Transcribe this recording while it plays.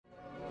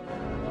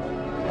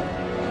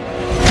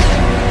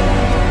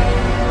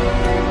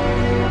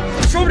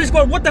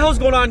What the hell's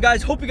going on,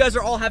 guys? Hope you guys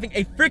are all having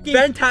a freaking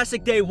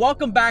fantastic day.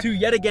 Welcome back to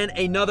yet again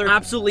another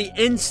absolutely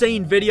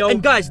insane video.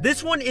 And guys,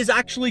 this one is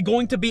actually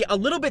going to be a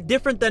little bit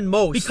different than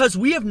most because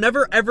we have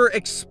never ever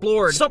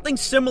explored something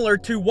similar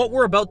to what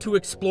we're about to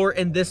explore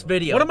in this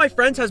video. One of my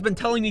friends has been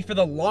telling me for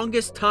the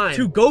longest time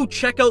to go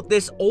check out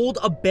this old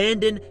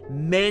abandoned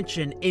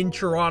mansion in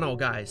Toronto,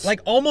 guys.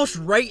 Like almost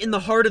right in the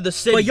heart of the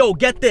city. But yo,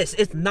 get this,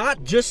 it's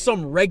not just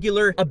some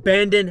regular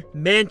abandoned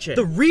mansion.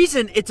 The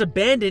reason it's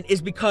abandoned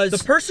is because the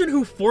person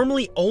who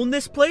formerly owned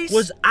this place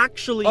was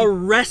actually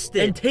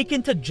arrested and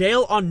taken to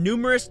jail on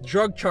numerous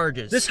drug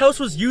charges. This house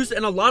was used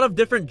in a lot of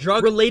different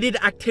drug related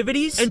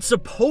activities, and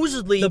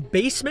supposedly the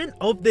basement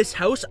of this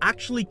house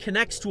actually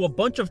connects to a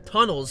bunch of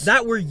tunnels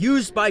that were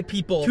used by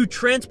people to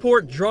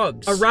transport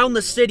drugs around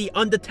the city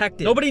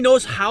undetected. Nobody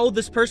knows how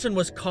this person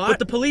was caught, but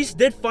the police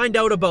did find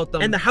out about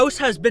them, and the house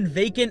has been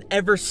vacant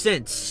ever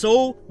since.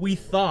 So we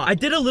thought. I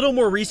did a little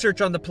more research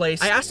on the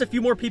place. I asked a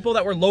few more people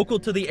that were local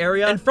to the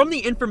area, and from the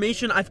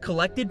information I've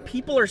collected,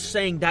 people are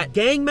saying that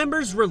gang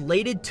members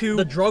related to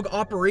the drug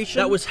operation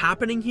that was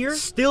happening here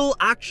still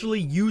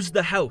actually use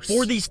the house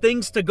for these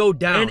things to go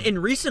down. And in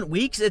recent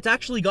weeks, it's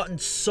actually gotten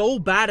so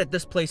bad at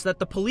this place that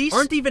the police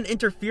aren't even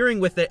interfering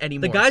with it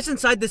anymore. The guys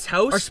inside this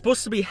house are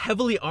supposed to be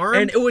heavily armed,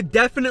 and it would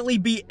definitely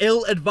be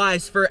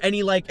ill-advised for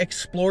any like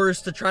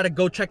explorers to try to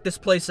go check this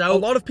place out. A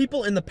lot of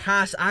people in the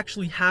past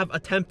actually have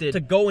attempted to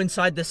go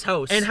inside this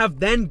house and have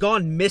then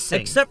gone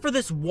missing, except for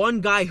this one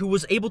guy who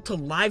was able to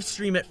live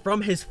stream it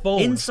from his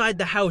phone inside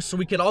the house so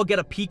we could all get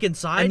a peek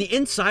inside. And the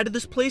inside of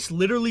this place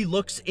literally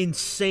looks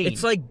insane.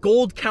 It's like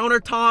gold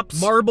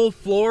countertops, marble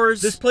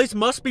floors. This place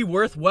must be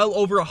worth well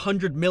over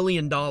 $100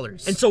 million.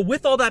 And so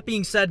with all that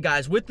being said,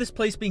 guys, with this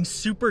place being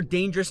super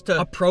dangerous to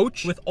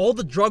approach with all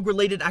the drug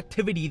related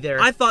activity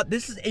there, I thought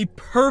this is a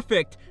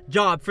perfect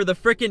job for the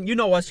freaking, you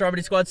know what,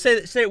 Stromedy Squad,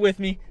 say it with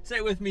me,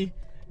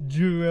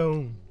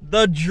 drone.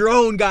 The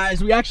drone,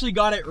 guys. We actually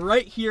got it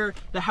right here.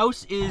 The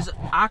house is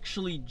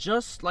actually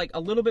just like a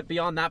little bit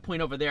beyond that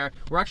point over there.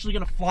 We're actually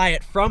gonna fly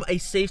it from a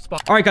safe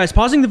spot. All right, guys,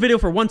 pausing the video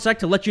for 1 sec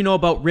to let you know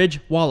about Ridge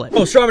Wallet.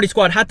 Oh, Stromedy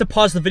Squad, had to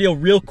pause the video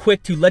real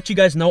quick to let you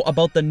guys know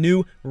about the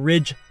new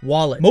Ridge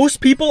Wallet.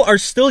 Most people are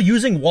still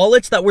using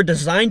wallets that were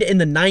designed in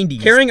the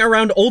 90s, carrying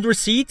around old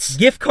receipts,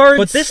 gift cards,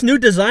 but this new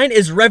design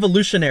is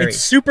revolutionary. It's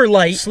super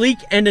light, sleek,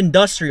 and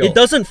industrial. It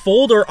doesn't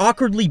fold or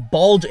awkwardly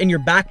bulge in your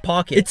back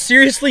pocket. It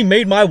seriously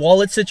made my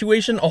wallet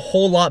situation a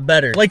whole lot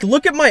better. Like,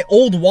 look at my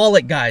old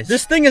wallet, guys.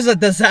 This thing is a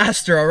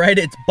disaster, all right?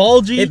 It's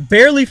bulgy. It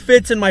barely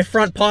fits in my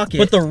front pocket.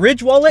 But the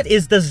Ridge Wallet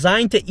is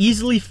designed to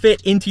easily fit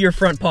into your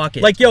front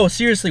pocket. Like, yo,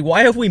 seriously,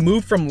 why have we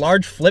moved from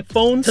large flip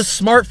phones to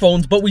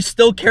smartphones, but we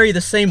still carry the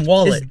same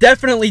wallet? It's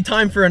definitely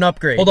time for an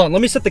upgrade. Hold on,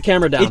 let me set the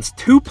camera down. It's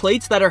two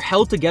plates that are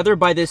held together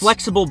by this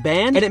flexible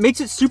band, and it makes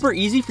it super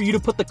easy for you to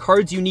put the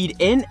cards you need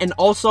in and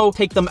also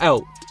take them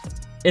out.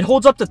 It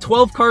holds up to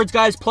 12 cards,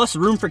 guys, plus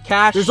room for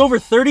cash. There's over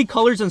 30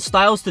 colors and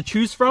styles to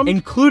choose from,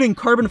 including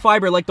carbon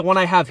fiber like the one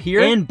I have here,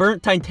 and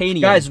burnt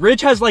titanium. Guys,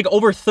 Ridge has like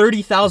over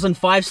 30,000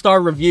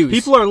 5-star reviews.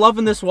 People are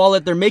loving this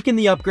wallet. They're making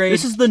the upgrade.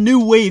 This is the new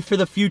wave for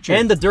the future.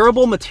 And the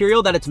durable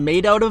material that it's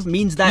made out of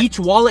means that each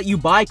wallet you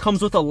buy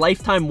comes with a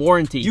lifetime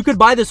warranty. You could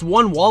buy this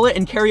one wallet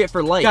and carry it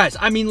for life. Guys,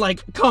 I mean,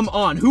 like, come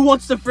on. Who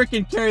wants to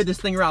freaking carry this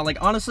thing around?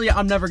 Like, honestly,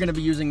 I'm never gonna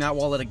be using that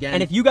wallet again.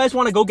 And if you guys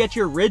want to go get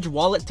your Ridge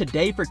wallet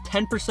today for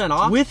 10%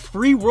 off with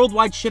free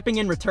worldwide shipping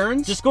and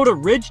returns, just go to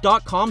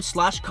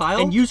ridge.com/Kyle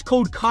and use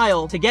code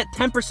Kyle to get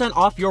 10%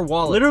 off your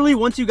wallet. Literally,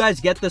 once you guys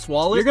get this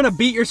wallet, you're gonna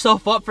beat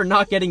yourself up for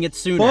not getting it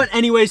sooner. But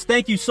anyways,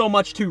 thank you so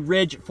much to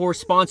Ridge for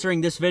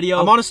sponsoring this video.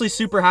 I'm honestly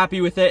super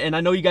happy with it, and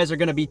I know you guys are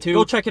gonna be too.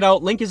 Go check it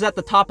out. Link is at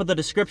the top of the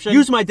description.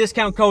 Use my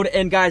discount code,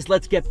 and guys,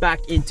 let's get back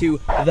into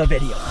the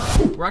video.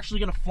 We're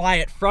actually gonna fly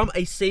it from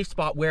a safe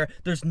spot where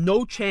there's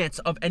no chance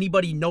of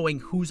anybody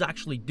knowing who's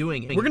actually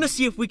doing it. We're gonna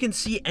see if we can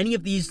see any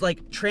of these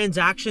like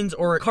transactions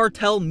or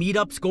cartel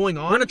meetups going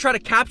on. We're gonna try to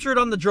capture it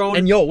on the drone.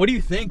 And yo, what do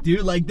you think,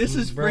 dude? Like, this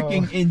is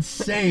freaking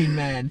insane,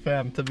 man.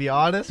 Fam, to be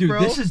honest, dude,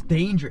 bro, this is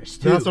dangerous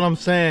too. That's what I'm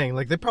saying.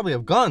 Like, they probably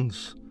have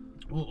guns.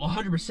 Well,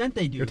 100%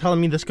 they do. You're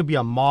telling me this could be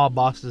a mob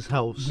boss's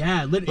house?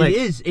 Yeah, like,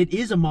 it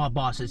is a mob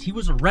boss's. He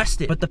was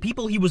arrested, but the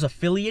people he was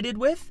affiliated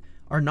with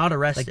are not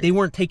arrested. Like, they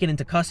weren't taken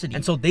into custody,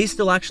 and so they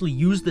still actually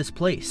use this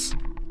place.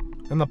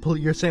 And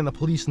you're saying the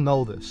police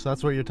know this?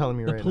 That's what you're telling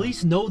me right now. The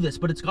police know this,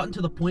 but it's gotten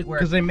to the point where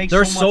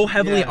they're so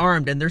heavily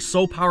armed and they're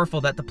so powerful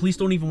that the police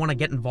don't even want to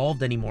get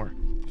involved anymore.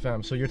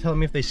 Fam, so you're telling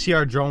me if they see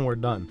our drone, we're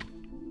done?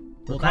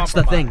 Well, that's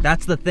the thing.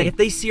 That's the thing. If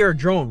they see our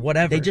drone,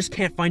 whatever, they just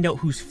can't find out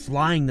who's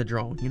flying the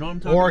drone. You know what I'm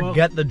talking about? Or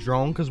get the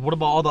drone, because what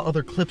about all the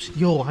other clips?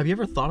 Yo, have you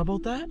ever thought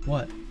about that?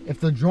 What?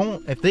 If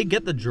they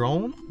get the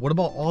drone, what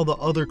about all the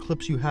other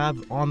clips you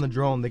have on the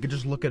drone? They could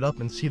just look it up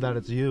and see that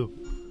it's you.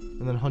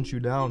 and then hunt you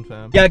down,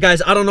 fam. Yeah,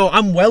 guys, I don't know.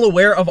 I'm well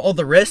aware of all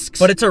the risks,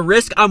 but it's a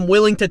risk I'm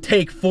willing to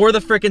take for the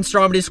freaking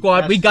Stromedy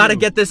squad. We gotta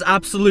get this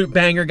absolute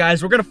banger,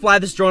 guys. We're gonna fly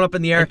this drone up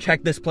in the air and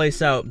check this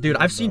place out. Dude,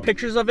 I've seen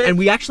pictures of it, and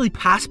we actually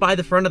passed by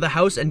the front of the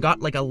house and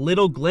got like a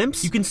little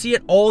glimpse. You can see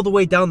it all the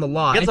way down the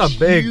lot. It's a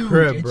big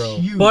crib, bro.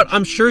 But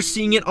I'm sure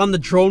seeing it on the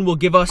drone will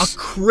give us a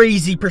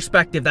crazy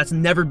perspective that's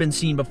never been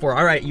seen before.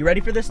 All right, you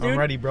ready for this, dude? I'm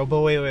ready, bro. But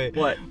wait.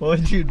 What? What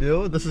would you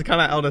do? This is kind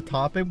of out of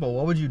topic, but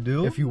what would you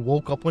do if you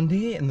woke up one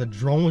day and the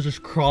drone was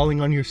just crawling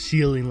on your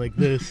ceiling like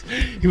this?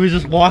 He was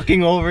just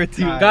walking over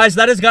to you. Guys,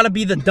 that has got to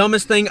be the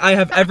dumbest thing I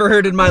have ever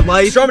heard in my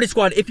life. Stromedy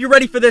squad, if you're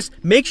ready for this,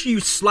 make sure you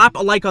slap a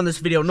like on this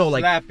video. No,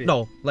 like, slap it.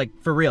 No, like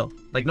for real.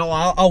 Like, no,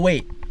 I'll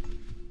wait.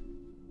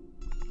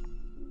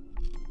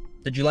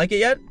 Did you like it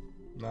yet?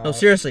 Nah. No,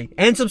 seriously.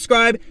 And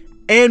subscribe,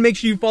 and make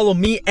sure you follow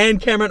me and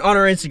Cameron on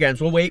our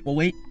Instagrams. We'll wait.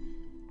 Wait,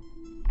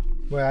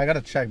 I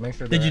gotta check. Make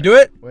sure. Did you do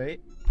it?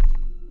 Wait.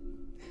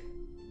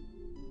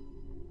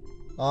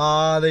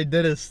 Ah, they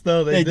did it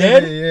still. They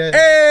did? It, yeah.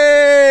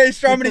 Hey,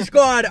 Stromedy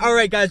squad. All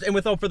right, guys, and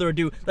without further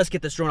ado, let's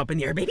get this drone up in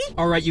the air, baby.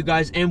 All right, you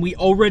guys, and we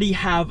already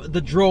have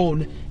the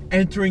drone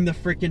entering the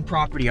freaking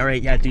property. All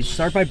right, yeah, dude,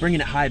 start by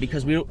bringing it high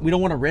because we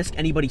don't want to risk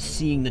anybody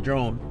seeing the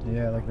drone.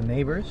 Yeah, like the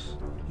neighbors.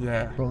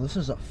 Yeah. Bro, this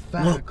is a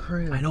fat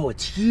crib. I know,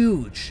 it's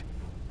huge.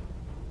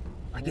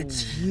 Like,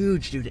 it's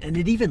huge, dude, and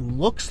it even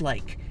looks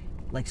like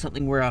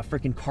something where a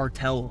freaking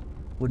cartel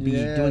would be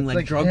doing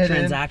like drug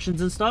transactions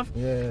and stuff.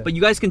 Yeah. But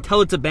you guys can tell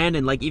it's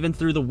abandoned, like even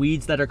through the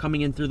weeds that are coming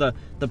in through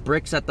the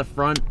bricks at the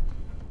front.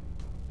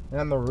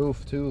 And the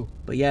roof too.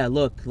 But yeah,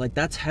 look, like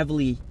that's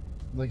heavily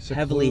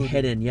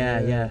hidden.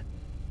 Yeah.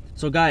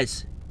 So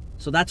guys,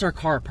 so that's our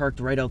car parked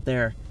right out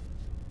there.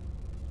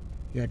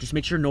 Yeah, just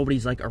make sure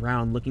nobody's like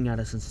around looking at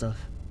us and stuff.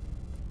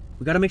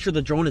 We gotta make sure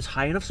the drone is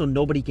high enough so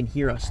nobody can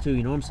hear us too,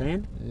 you know what I'm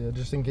saying? Yeah,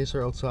 just in case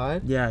they're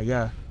outside.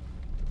 Yeah.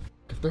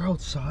 If they're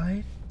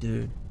outside?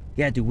 Dude.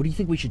 Yeah, dude, what do you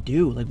think we should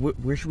do? Like,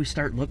 where should we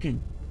start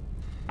looking?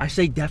 I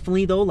say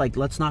definitely, though, like,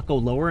 let's not go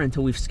lower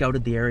until we've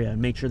scouted the area and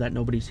make sure that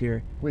nobody's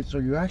here. Wait, so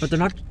you actually...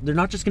 But they're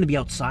not just going to be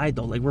outside,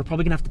 though. Like, we're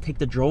probably going to have to take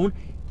the drone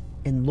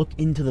and look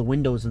into the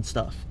windows and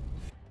stuff.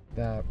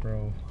 That,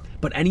 bro.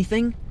 But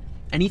anything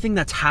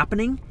that's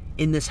happening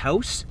in this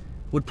house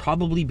would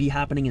probably be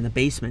happening in the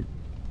basement.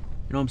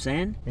 You know what I'm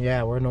saying?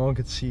 Yeah, where no one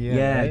could see in,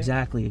 Yeah, right?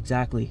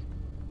 exactly.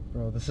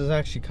 Bro, this is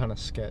actually kind of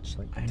sketch.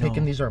 Like, I know.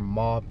 taking these are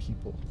mob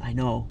people. I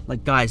know.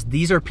 Like, guys,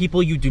 these are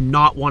people you do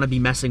not want to be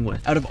messing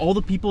with. Out of all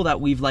the people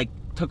that we've, like,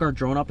 took our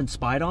drone up and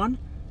spied on,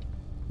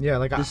 yeah,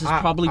 like this is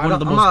probably one of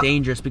the most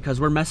dangerous because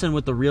we're messing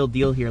with the real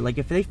deal here. Like,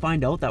 if they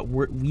find out that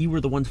we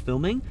were the ones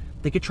filming,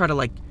 they could try to,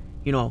 like,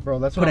 you know, bro,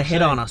 that's put a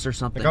hit on us or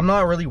something. Like, I'm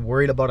not really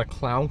worried about a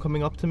clown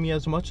coming up to me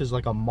as much as,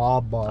 like, a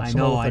mob boss. I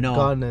know. With a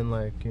gun and,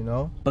 like, you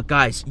know? But,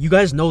 guys, you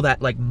guys know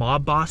that, like,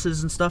 mob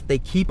bosses and stuff, they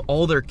keep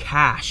all their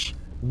cash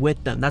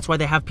with them. That's why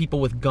they have people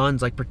with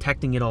guns, like,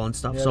 protecting it all and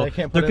stuff. Yeah, so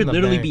there could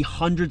literally be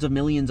hundreds of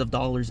millions of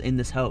dollars in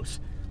this house.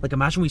 Like,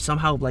 imagine we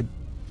somehow, like,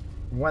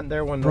 went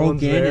there when broke no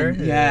one's in there.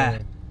 And, yeah.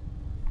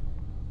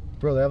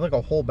 Bro, they have, like,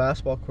 a whole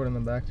basketball court in the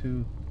back,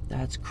 too.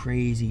 That's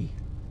crazy.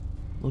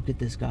 Look at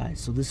this, guys.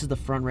 So this is the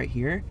front right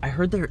here. I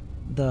heard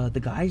the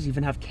guys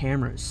even have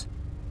cameras.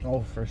 Oh,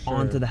 for sure.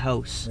 Onto the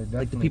house.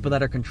 Like, the people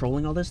that are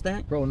controlling all this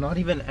thing. Bro, not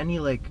even any,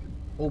 like,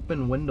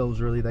 open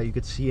windows really that you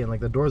could see, and like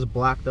the door's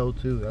blacked out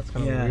too. That's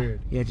kind of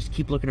weird. Yeah, just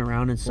keep looking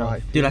around and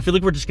stuff. Dude, I feel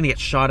like we're just gonna get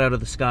shot out of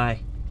the sky.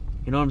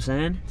 You know what I'm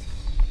saying?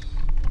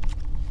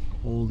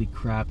 Holy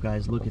crap,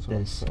 guys, look at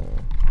this.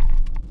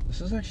 This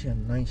is actually a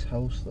nice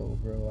house though,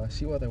 bro. I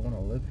see why they want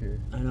to live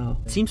here. I know.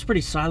 It seems pretty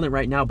silent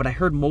right now, but I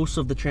heard most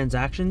of the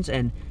transactions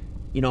and,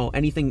 you know,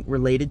 anything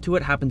related to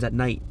it happens at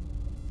night.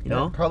 You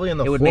know? Probably in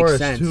the forest would make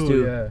sense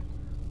too.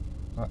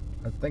 Yeah.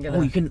 I think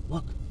you can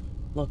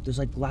look, there's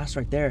like glass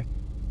right there.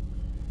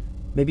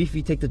 Maybe if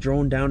you take the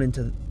drone down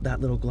into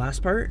that little glass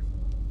part.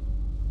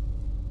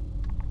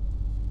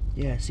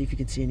 Yeah, see if you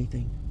can see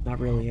anything. Not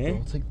really, eh?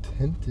 Bro, it's like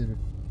tinted.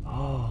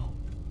 Oh.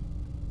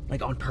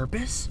 Like on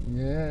purpose?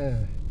 Yeah.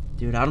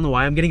 Dude, I don't know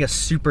why I'm getting a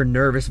super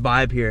nervous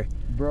vibe here.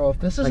 Bro, if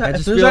this is like,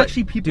 if there's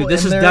actually people dude,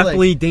 this in is there,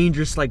 definitely like,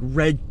 dangerous, like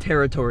red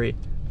territory.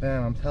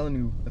 Man, I'm telling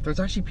you, if there's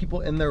actually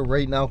people in there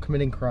right now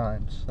committing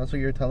crimes, that's what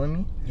you're telling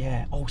me?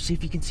 Yeah. Oh, see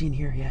if you can see in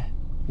here, yeah.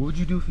 What would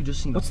you do if you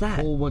just seen What's a that?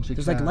 whole bunch of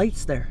There's like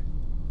lights there.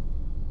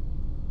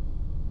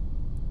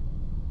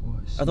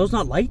 Are those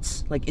not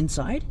lights? Like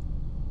inside?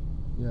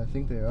 Yeah, I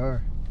think they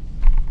are.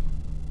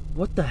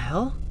 What the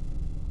hell?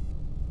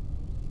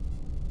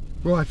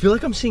 Bro, I feel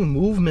like I'm seeing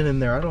movement in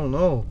there. I don't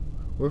know.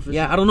 Or if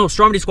yeah, I don't know.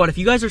 Stromedy squad, if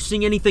you guys are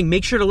seeing anything,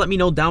 make sure to let me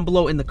know down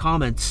below in the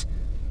comments.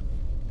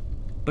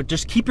 But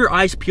just keep your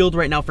eyes peeled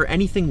right now for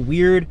anything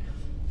weird.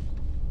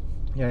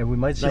 Yeah, we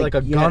might see like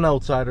a gun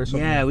outside or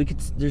something. Yeah, we could.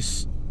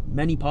 There's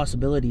many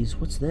possibilities.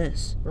 What's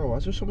this? Bro, why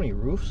is there so many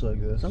roofs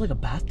like this? Is that like a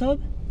bathtub?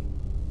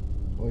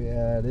 Oh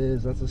yeah, it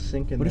is. That's a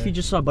sink in there. What if you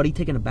just saw Buddy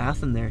taking a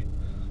bath in there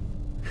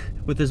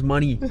with his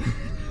money?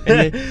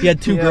 And he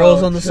had two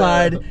girls on the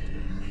side.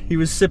 He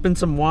was sipping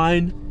some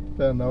wine.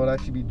 Man, that would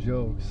actually be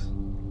jokes.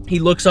 He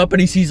looks up and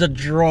he sees a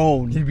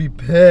drone. He'd be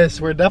pissed.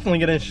 We're definitely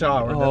getting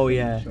shot. Oh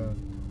yeah.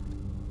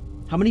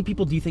 How many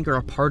people do you think are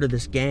a part of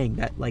this gang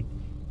that like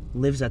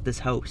lives at this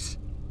house?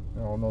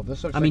 Oh no,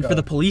 this looks I mean, for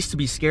the police to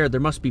be scared, there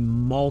must be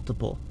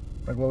multiple.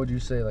 Like what would you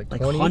say, like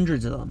 20?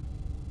 Hundreds of them.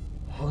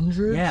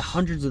 Hundreds? Yeah,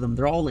 hundreds of them.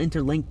 They're all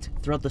interlinked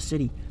throughout the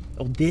city.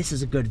 Oh, this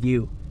is a good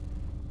view.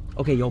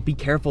 Okay, yo, be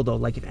careful though.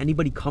 Like if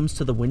anybody comes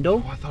to the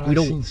window, I thought I'd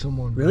seen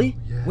someone. Really?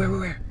 Yeah.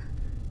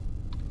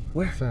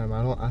 Where? Fam,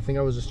 I think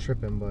I was just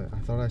tripping, but I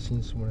thought I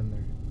seen someone in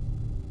there.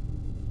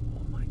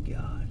 Oh my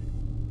god.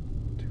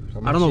 Dude,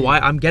 I don't know why.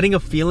 I'm getting a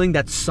feeling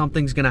that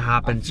something's gonna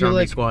happen.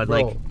 Stromedy Squad.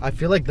 Bro, like I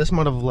feel like this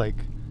might have like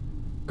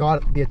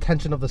got the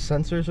attention of the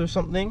sensors or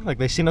something. Like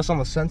they seen us on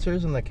the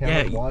sensors and the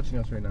camera's watching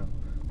us right now.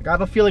 Like I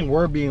have a feeling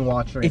we're being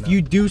watched right now. If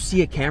you do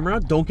see a camera,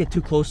 don't get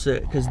too close to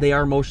it because they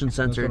are motion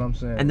censored.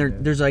 That's what I'm saying.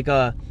 And there's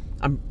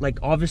like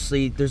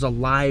obviously there's a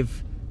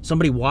live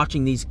somebody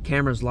watching these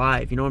cameras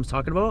live. You know what I'm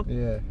talking about?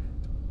 Yeah.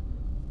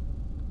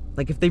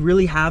 Like if they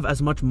really have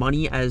as much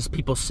money as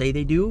people say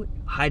they do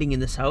hiding in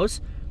this house,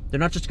 they're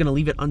not just gonna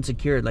leave it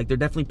unsecured. Like they're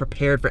definitely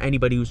prepared for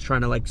anybody who's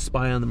trying to like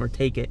spy on them or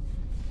take it.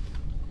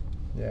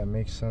 Yeah, it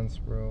makes sense,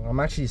 bro. I'm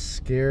actually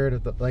scared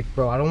of the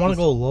bro. I don't want to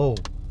go low.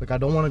 Like I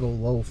don't want to go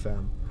low,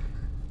 fam.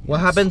 What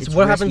happens?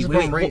 What happens if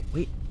I'm right?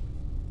 Wait.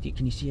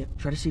 Can you see it?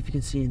 Try to see if you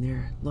can see in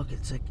there. Look,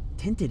 it's like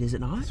tinted, is it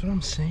not? That's what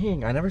I'm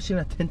saying. I never seen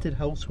a tinted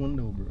house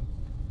window, bro.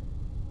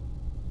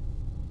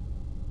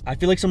 I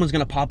feel like someone's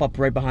gonna pop up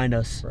right behind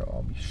us. Bro,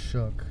 I'll be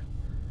shook.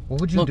 What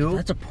would you do?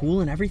 That's a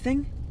pool and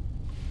everything?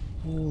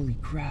 Holy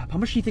crap. How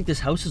much do you think this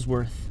house is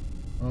worth?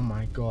 Oh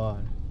my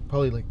god.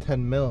 Probably like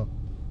 10 mil.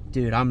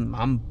 Dude,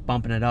 I'm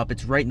bumping it up.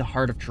 It's right in the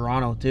heart of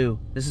Toronto too.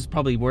 This is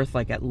probably worth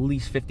like at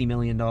least $50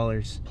 million.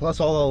 Plus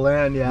all the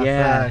land, yeah.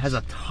 Yeah, facts. it has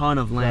a ton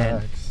of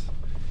land. Facts.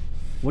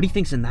 What do you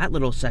think's in that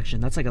little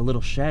section? That's like a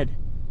little shed.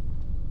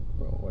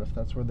 Bro, what if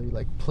that's where they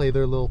like play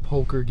their little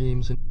poker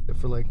games and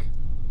for like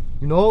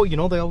you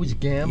know they always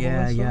gamble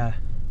and stuff? Yeah.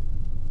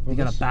 They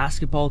got a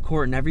basketball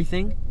court and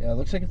everything. Yeah, it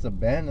looks like it's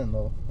abandoned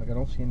though. Like I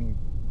don't see any.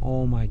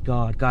 Oh my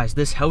god, guys,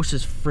 this house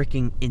is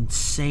freaking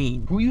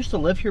insane. Who used to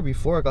live here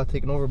before it got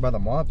taken over by the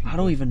mob people? I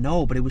don't even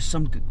know, but it was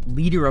some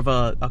leader of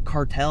a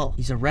cartel.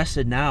 He's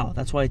arrested now.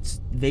 That's why it's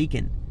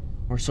vacant.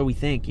 Or so we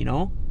think, you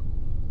know?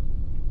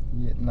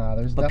 Yeah, nah,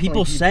 there's But definitely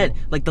people said,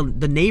 like the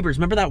neighbors,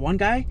 remember that one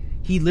guy?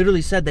 He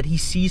literally said that he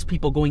sees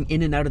people going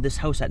in and out of this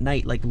house at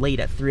night, like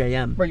late at 3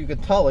 a.m. But you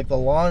could tell, like the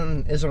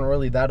lawn isn't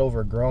really that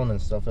overgrown and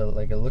stuff.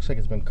 Like it looks like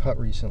it's been cut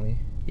recently.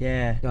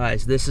 Yeah,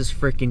 guys, this is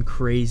freaking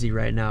crazy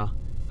right now.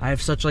 I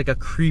have such like a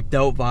creeped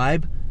out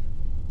vibe. Do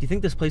you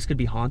think this place could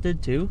be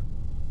haunted too?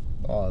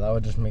 Oh, that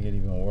would just make it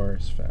even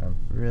worse, fam.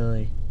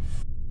 Really?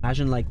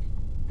 Imagine like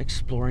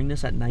exploring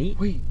this at night.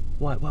 Wait.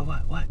 What?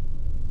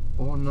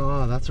 Oh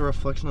no, that's a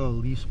reflection of the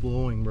leaves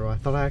blowing, bro. I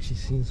thought I actually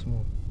seen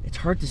someone. It's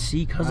hard to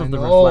see because of the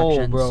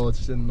reflections. Bro,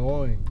 it's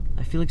annoying.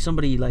 I feel like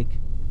somebody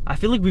I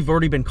feel like we've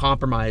already been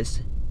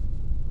compromised.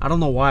 I don't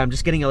know why. I'm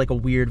just getting like a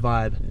weird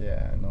vibe.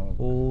 Yeah, I know.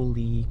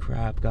 Holy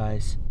crap,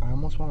 guys. I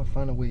almost want to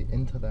find a way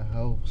into the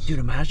house. Dude,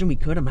 imagine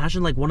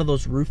like one of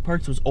those roof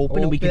parts was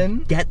open and we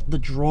could get the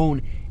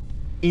drone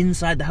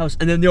inside the house.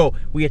 And then,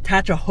 we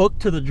attach a hook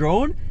to the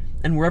drone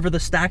and wherever the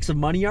stacks of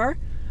money are,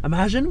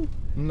 imagine.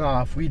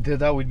 Nah, if we did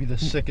that, we'd be the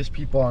sickest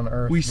people on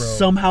earth, we bro.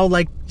 Somehow,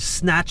 like,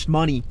 snatched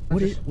money.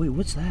 Wait,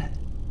 what's that?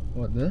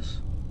 What, this?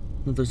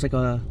 No, there's like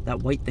that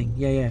white thing.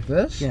 Yeah.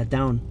 This? Yeah,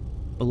 down.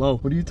 Below.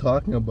 What are you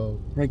talking about?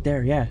 Right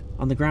there, yeah.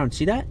 On the ground.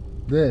 See that?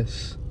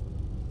 This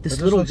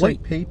little looks white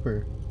like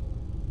paper.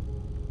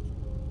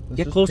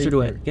 Get closer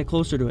to it. Get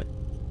closer to it.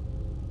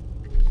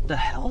 What the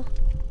hell?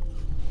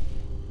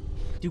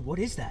 Dude, what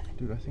is that?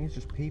 Dude, I think it's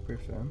just paper,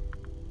 fam.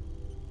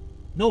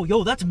 No,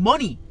 yo, that's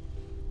money.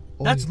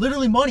 That's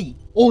literally money.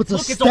 Oh, it's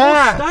Look, a stack. It's a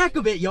whole stack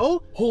of it,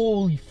 yo.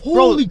 Holy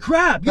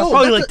crap. Yo, That's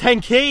probably like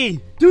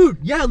 10K. Dude,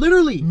 yeah,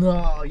 literally.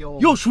 No, yo.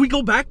 Yo, should we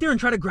go back there and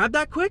try to grab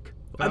that quick?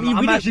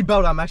 I'm actually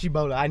about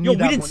it. I need Yo,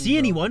 that we didn't see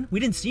anyone. We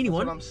didn't see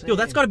anyone. That's what I'm saying. Yo,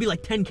 that's got to be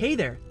like 10K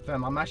there.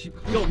 Fam, I'm actually...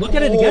 Yo, look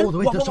at it again.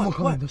 Wait, there's someone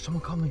coming. There's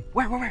someone coming.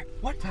 Where?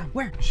 What? Fam,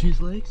 where? She's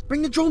legs.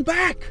 Bring the drone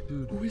back.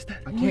 Dude, who is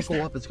that? I can't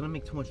go up. It's going to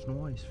make too much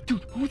noise.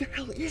 Dude, who the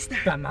hell is that?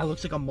 Fam, that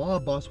looks like a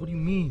mob boss. What do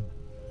you mean?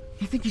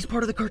 You think he's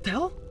part of the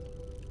cartel?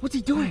 What's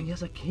he doing? Fam, he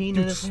has a cane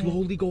in his hand.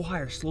 Slowly go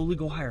higher. Slowly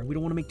go higher. We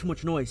don't want to make too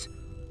much noise.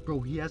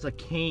 Bro, he has a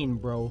cane,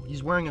 bro.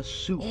 He's wearing a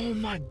suit. Oh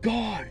my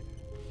god.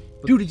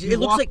 But dude, it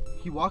looks like...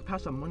 He walked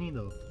past some money,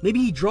 though. Maybe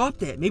he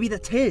dropped it. Maybe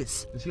that's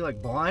his. Is he,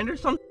 like, blind or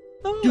something?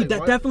 Dude,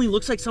 that definitely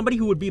looks like somebody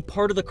who would be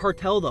part of the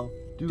cartel, though.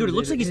 Dude, it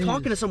looks like he's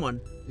talking to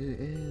someone. It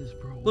is,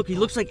 bro. Look, he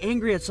looks like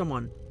angry at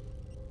someone.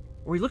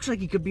 Or he looks like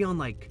he could be on,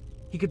 like...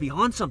 He could be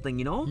on something,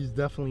 you know? He's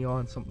definitely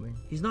on something.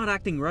 He's not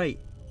acting right.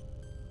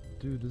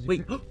 Dude, does he...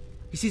 Wait,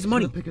 he sees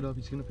money. He's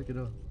gonna pick it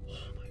up. Oh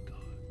my god.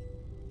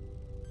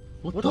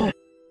 What the...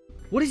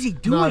 What is he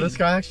doing? Nah, this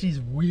guy actually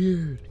is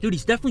weird. Dude,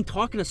 he's definitely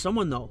talking to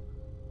someone, though.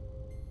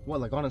 What,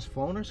 like on his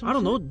phone or something? I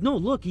don't know. No,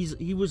 look,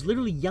 he was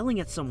literally yelling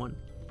at someone.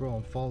 Bro,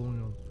 I'm following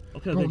him.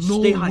 Okay,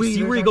 stay high.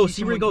 See where he goes.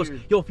 See where he goes.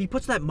 Yo, if he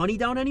puts that money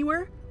down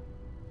anywhere,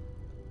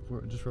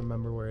 just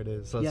remember where it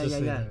is. Let's just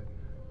say that.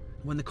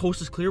 When the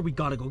coast is clear, we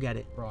gotta go get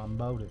it. Bro, I'm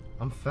about it.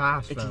 I'm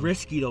fast, It's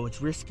risky, though.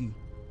 It's risky.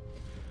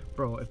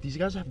 Bro, if these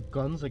guys have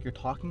guns like you're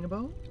talking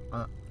about,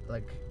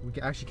 like, we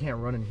actually can't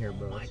run in here,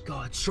 bro. Oh my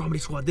God, Stromedy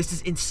Squad, this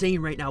is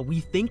insane right now. We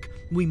think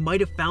we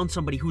might have found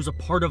somebody who's a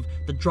part of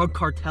the drug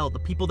cartel, the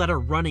people that are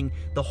running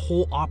the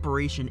whole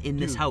operation in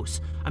this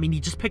house. I mean,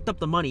 he just picked up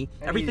the money.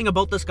 And everything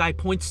about this guy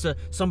points to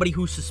somebody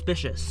who's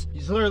suspicious.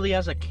 He literally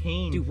has a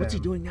cane, Dude, what's he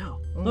doing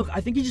now? Look,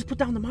 I think he just put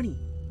down the money.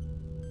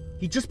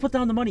 He just put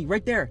down the money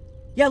right there.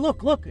 Yeah,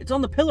 look, it's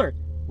on the pillar.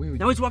 Wait,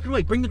 now he's walking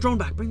away. Bring the drone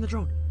back, bring the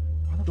drone.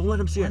 Don't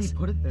let him see us.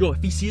 Yo,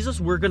 if he sees us,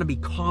 we're gonna be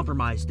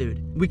compromised,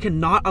 dude. We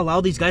cannot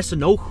allow these guys to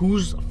know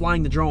who's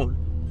flying the drone.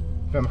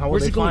 Fam, how will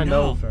they find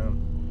out,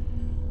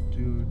 fam?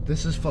 Dude,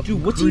 this is fucking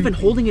Dude, what's creepy. he even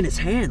holding in his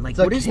hand? Like,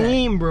 what is that?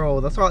 Cane, bro.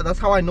 That's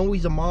how I know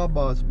he's a mob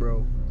boss,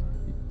 bro.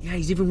 Yeah,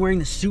 he's even wearing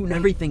the suit and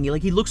everything.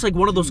 Like, he looks like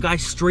one of those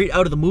guys straight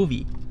out of the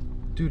movie.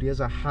 Dude, he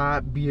has a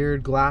hat,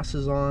 beard,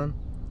 glasses on.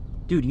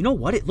 Dude, you know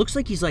what? It looks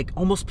like he's like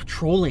almost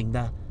patrolling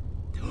the...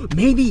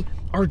 Maybe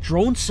our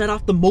drone set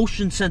off the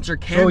motion sensor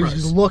cameras. So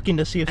he's looking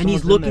to see if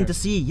someone's in there. And he's looking to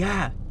see,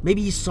 yeah.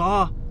 Maybe he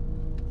saw...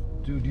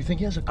 Dude, do you think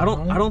he has a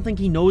gun? I don't think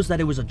he knows that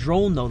it was a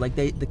drone, though. Like,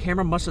 the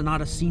camera must have not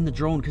have seen the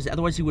drone, because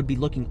otherwise he would be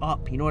looking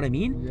up. You know what I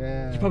mean?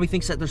 Yeah. He probably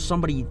thinks that there's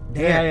somebody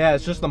there. Yeah,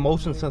 it's just the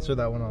motion sensor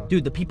that went off.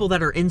 Dude, the people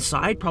that are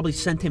inside probably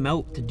sent him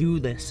out to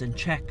do this and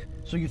check.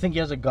 So you think he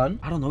has a gun?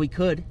 I don't know, he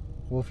could.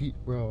 Well,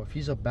 if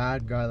he's a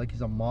bad guy, like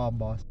he's a mob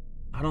boss.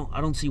 I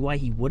don't see why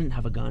he wouldn't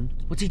have a gun.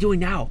 What's he doing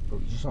now? Bro,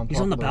 he's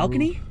on the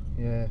balcony?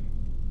 Yeah.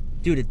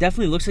 Dude, it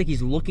definitely looks like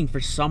he's looking for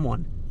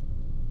someone.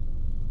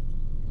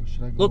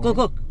 Should I go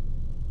look.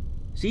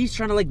 See, he's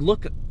trying to like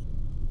look.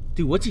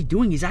 Dude, what's he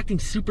doing? He's acting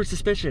super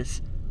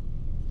suspicious.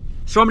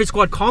 Stromedy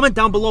Squad, comment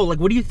down below. Like,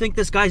 what do you think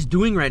this guy's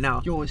doing right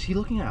now? Yo, is he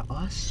looking at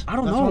us? I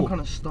don't know. That's why I'm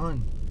kind of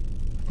stunned.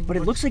 But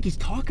it looks like he's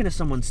talking to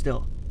someone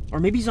still. Or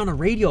maybe he's on a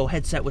radio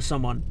headset with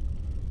someone.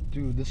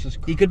 Dude, this is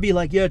crazy. He could be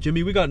like, yeah,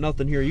 Jimmy, we got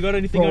nothing here. You got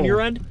anything on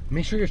your end?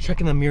 Make sure you're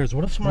checking the mirrors.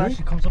 What if someone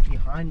actually comes up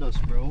behind us,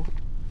 bro?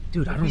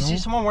 Dude, I don't know. If we see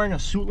someone wearing a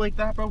suit like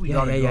that, bro, we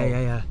gotta go.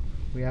 Yeah.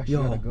 We actually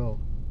gotta go.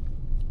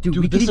 Dude,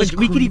 we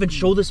could even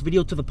show this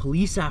video to the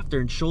police after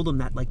and show them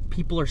that, like,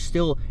 people are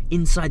still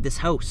inside this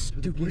house.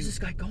 Dude, where's this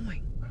guy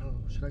going? I don't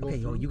know. Should I go? Okay,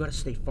 yo, you gotta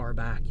stay far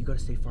back. You gotta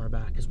stay far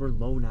back, because we're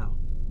low now.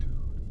 Dude.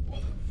 Oh,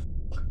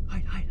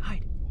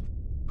 hide.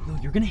 Yo,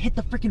 you're gonna hit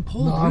the freaking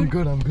pole, no,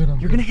 dude. I'm good.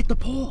 You're gonna hit the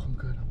pole. I'm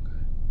good.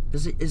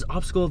 Is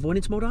obstacle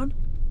avoidance mode on?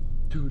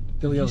 Dude,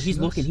 yo, he's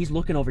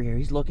looking over here.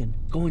 He's going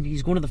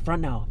to the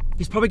front now.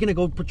 He's probably gonna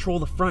go patrol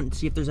the front and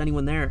see if there's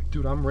anyone there.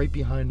 Dude, I'm right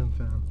behind him,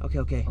 fam.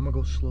 Okay. I'm gonna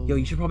go slow. Yo,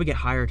 you should probably get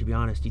higher, to be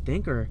honest. Do you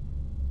think, or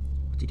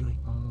what's he doing?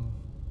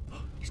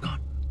 Oh, he's gone.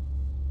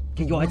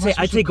 Okay, yo, I'd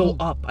say go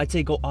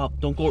up.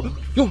 Don't go.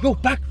 Yo,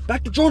 back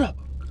the drone up.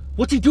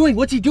 What's he doing?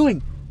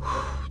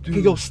 Dude. Okay,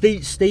 yo,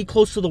 stay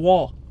close to the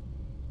wall.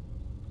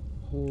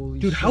 Holy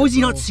dude, shit, how has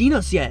he bro. not seen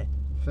us yet?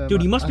 Fam,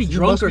 dude, he must be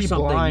drunk or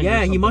something.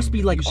 Yeah, he must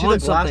be like you see on the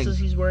glasses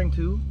something. He's wearing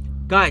too?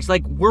 Guys,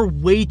 like, we're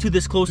way too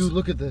this close. Dude,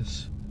 look at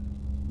this.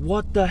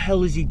 What the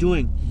hell is he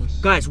doing?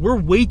 Guys, we're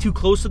way too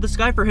close to this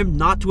guy for him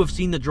not to have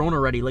seen the drone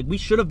already. Like, we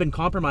should have been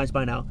compromised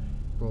by now.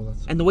 Bro,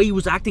 and the way he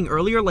was acting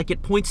earlier, like,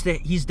 it points to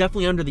he's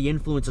definitely under the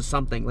influence of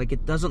something. Like,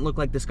 it doesn't look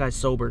like this guy's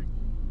sober.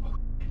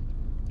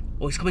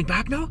 Oh, he's coming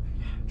back now?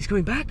 He's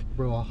coming back?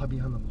 Bro, I'll hide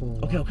behind the pole.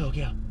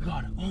 Okay.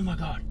 God, oh my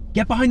God.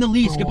 Get behind the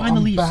leaves, get behind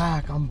the leaves.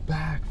 I'm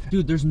back.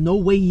 Dude, there's no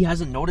way he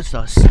hasn't noticed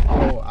us.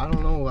 Oh, I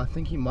don't know. I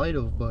think he might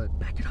have, but...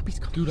 Back it up, he's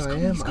coming. Dude, I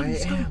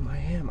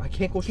am. I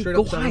can't go straight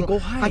up. Go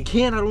high. I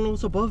can't. I don't know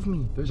what's above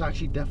me. There's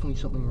actually definitely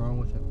something wrong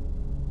with him.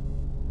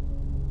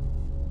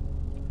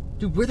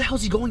 Dude, where the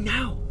hell's he going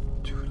now?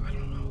 Dude, I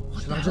don't know.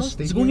 Should I just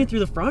stay here? Is he going in through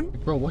the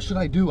front? Bro, what should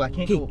I do? I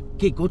can't go...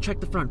 Okay, go check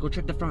the front.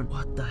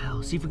 What the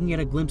hell? See if we can get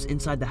a glimpse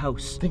inside the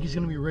house. I think he's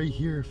gonna be right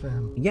here,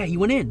 fam. Yeah, he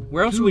went in.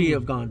 Where else would he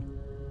have gone?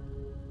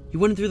 He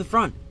went in through the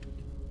front.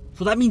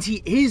 So that means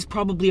he is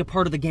probably a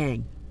part of the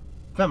gang.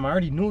 Fam, I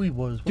already knew he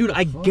was. Dude,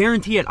 I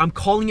guarantee it. I'm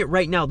calling it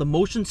right now. The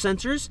motion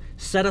sensors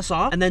set us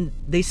off, and then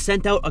they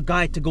sent out a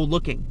guy to go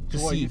looking to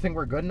see. You think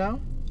we're good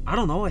now? I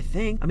don't know, I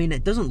think. I mean,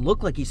 it doesn't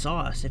look like he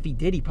saw us. If he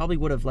did, he probably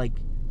would have, like...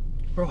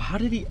 Bro, how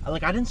did he...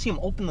 Like, I didn't see him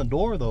open the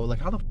door, though. Like,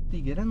 how the f*** did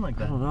he get in like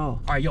that? I don't know.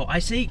 All right, yo, I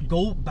say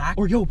go back.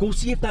 Or, yo, go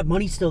see if that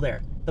money's still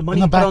there. The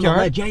money in the on the backyard?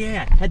 ledge.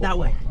 Yeah. Head that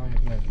way. All right,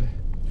 yeah.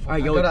 All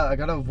right, yo. I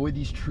gotta avoid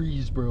these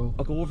trees, bro.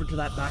 I'll go over to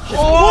that back.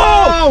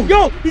 Oh!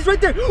 Yo, he's right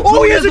there.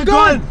 Oh, he has a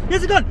gun. He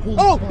has a gun.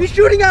 Oh, he's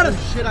shooting at us.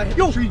 Oh, shit, I hit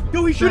the tree.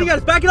 Yo, he's shooting at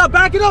us. Back it up.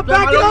 I don't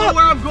know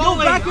where I'm going.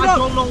 Yo, back it up. I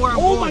don't know where I'm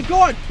going. Oh, my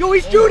God. Yo,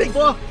 he's shooting.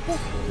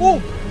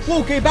 Whoa,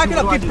 okay, back it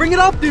up. Okay, bring it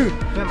up, dude.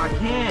 Fam, I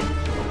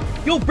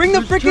can't. Yo, bring the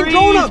freaking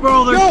drone up.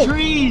 Bro, there's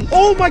trees.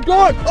 Oh, my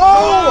God.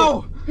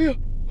 Oh.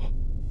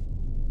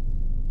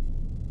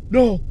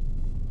 No.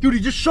 Dude, he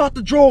just shot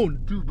the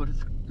drone. Dude, but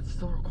it's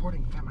still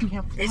recording, fam. I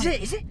can't fly.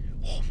 Is it?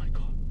 Oh my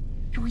God.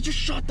 Yo, he just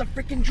shot the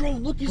freaking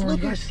drone. Look, he's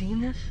looking. You guys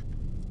seen this?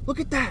 Look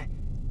at that.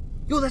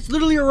 Yo, that's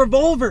literally a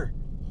revolver.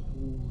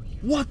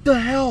 What the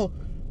hell?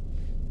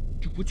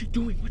 Dude, what's he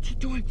doing?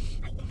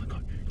 Oh my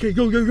God. Okay,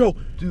 yo.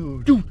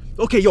 Dude.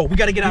 Okay, yo, we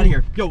gotta get out of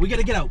here. Yo, we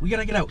gotta get out.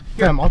 Here,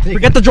 Fam, I'll take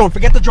forget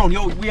the drone.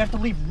 Yo, we have to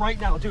leave right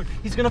now, dude.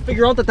 He's gonna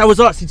figure out that was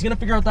us. He's gonna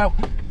figure out that.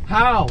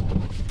 How?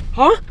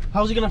 Huh?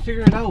 How's he gonna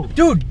figure it out?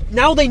 Dude,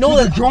 now they know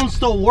that the drone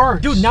still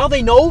works. Dude, now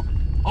they know.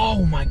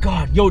 Oh my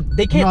god. Yo,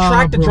 they can't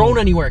track the drone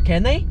anywhere,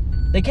 can they?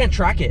 They can't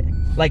track it.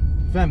 Like,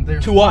 fam,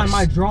 they're to us.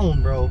 my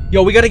drone, bro.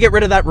 Yo, we gotta get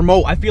rid of that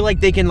remote. I feel like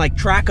they can like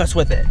track us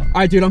with it. All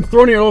right, dude, I'm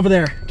throwing it over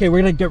there. Okay, we're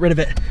gonna get rid of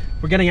it.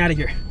 We're getting out of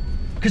here.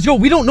 Cause yo,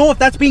 we don't know if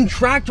that's being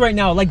tracked right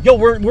now. Like, yo,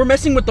 we're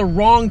messing with the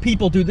wrong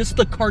people, dude. This is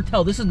the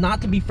cartel. This is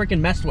not to be freaking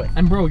messed with.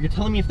 And bro, you're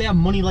telling me if they have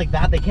money like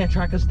that, they can't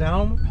track us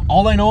down?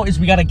 All I know is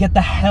we gotta get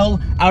the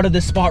hell out of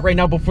this spot right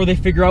now before they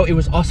figure out it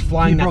was us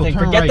flying that thing.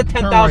 Forget the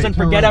 10,000,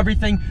 forget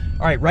everything.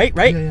 All right, right?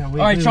 Yeah, all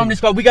right, Stromedy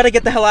squad, we gotta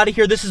get the hell out of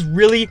here. This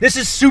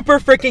is super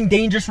freaking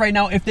dangerous right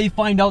now. If they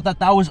find out that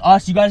was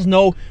us, you guys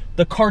know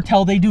the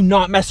cartel, they do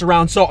not mess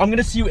around. So I'm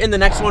gonna see you in the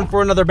next one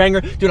for another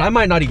banger. Dude, I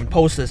might not even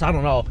post this. I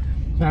don't know.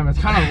 Damn, it's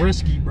kind of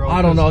risky, bro.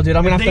 I don't know, dude.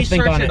 I'm gonna have to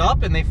think on it. If they search it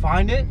up and they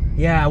find it?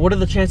 Yeah, what are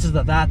the chances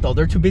of that, though?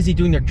 They're too busy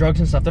doing their drugs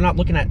and stuff. They're not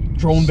looking at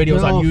drone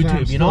videos on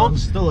YouTube, you know?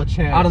 Still a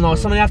chance. I don't know.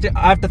 Something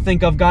I have to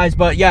think of, guys.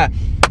 But yeah,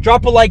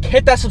 drop a like,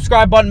 hit that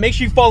subscribe button. Make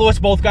sure you follow us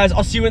both, guys.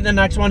 I'll see you in the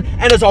next one.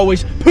 And as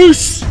always,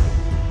 peace!